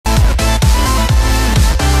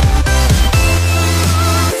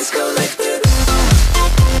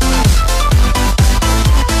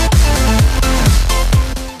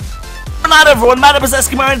everyone, my name is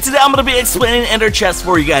Eskimo, and today I'm going to be explaining ender chests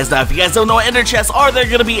for you guys. Now, if you guys don't know what ender chests are, they're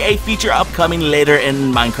going to be a feature upcoming later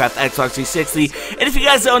in Minecraft Xbox 360. And if you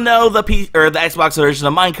guys don't know, the Xbox version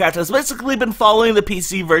of Minecraft has basically been following the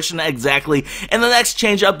PC version exactly, and the next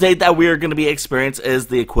change update that we are going to be experiencing is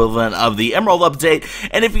the equivalent of the Emerald update.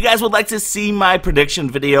 And if you guys would like to see my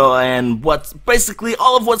prediction video and what's basically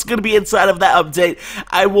all of what's going to be inside of that update,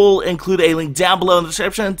 I will include a link down below in the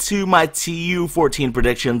description to my TU14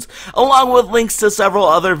 predictions, along with links to several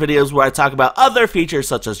other videos where I talk about other features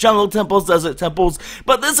such as jungle temples, desert temples,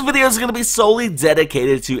 but this video is going to be solely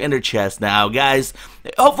dedicated to ender chests. Now guys,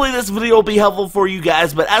 hopefully this video will be helpful for you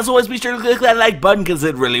guys, but as always, be sure to click that like button because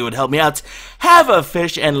it really would help me out. Have a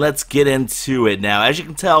fish, and let's get into it. Now, as you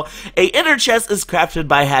can tell, a ender chest is crafted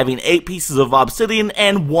by having 8 pieces of obsidian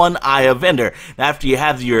and 1 eye of ender. Now, after you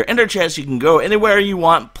have your ender chest, you can go anywhere you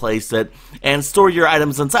want, place it, and store your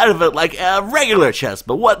items inside of it like a regular chest.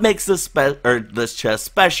 But what makes this chest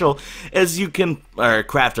special is you can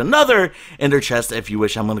craft another ender chest if you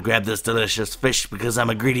wish. I'm gonna grab this delicious fish because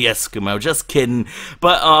I'm a greedy Eskimo. Just kidding.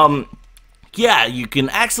 But yeah, you can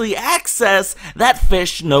actually access that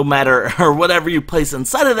fish no matter, or whatever you place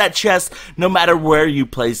inside of that chest, no matter where you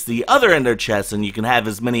place the other ender chests, and you can have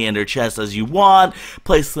as many ender chests as you want,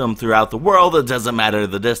 place them throughout the world. It doesn't matter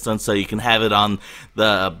the distance, so you can have it on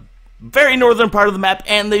the very northern part of the map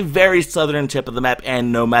and the very southern tip of the map,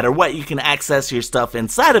 and no matter what, you can access your stuff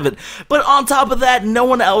inside of it. But on top of that, no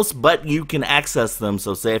one else but you can access them.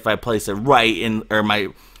 So say if I place it right in, or my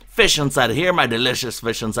fish inside of here, my delicious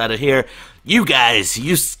fish inside of here, you guys,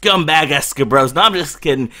 you scumbag Eskuhbros, no, I'm just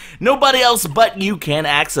kidding, nobody else but you can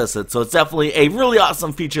access it. So it's definitely a really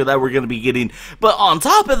awesome feature that we're going to be getting. But on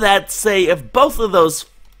top of that, say if both of those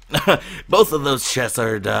chests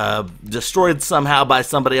are destroyed somehow by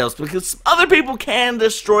somebody else, because other people can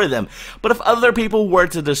destroy them, but if other people were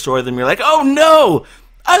to destroy them, you're like, oh no,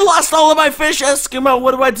 I lost all of my fish, Eskimo,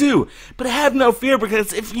 what do I do? But have no fear,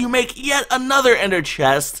 because if you make yet another ender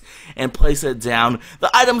chest and place it down,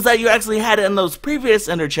 the items that you actually had in those previous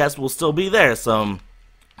ender chests will still be there. So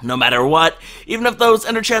no matter what, even if those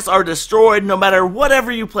ender chests are destroyed, no matter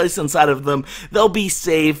whatever you place inside of them, they'll be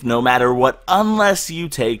safe no matter what, unless you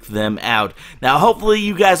take them out. Now, hopefully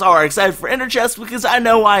you guys are excited for ender chests, because I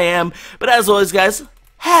know I am. But as always, guys,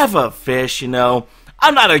 have a fish, you know.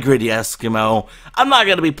 I'm not a greedy Eskimo. I'm not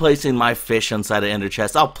going to be placing my fish inside an ender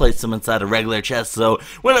chest. I'll place them inside a regular chest, so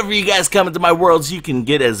whenever you guys come into my worlds, you can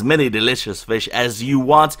get as many delicious fish as you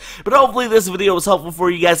want. But hopefully this video was helpful for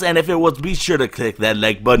you guys, and if it was, be sure to click that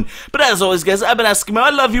like button. But as always, guys, I've been Eskimo. I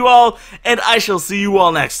love you all, and I shall see you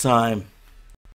all next time.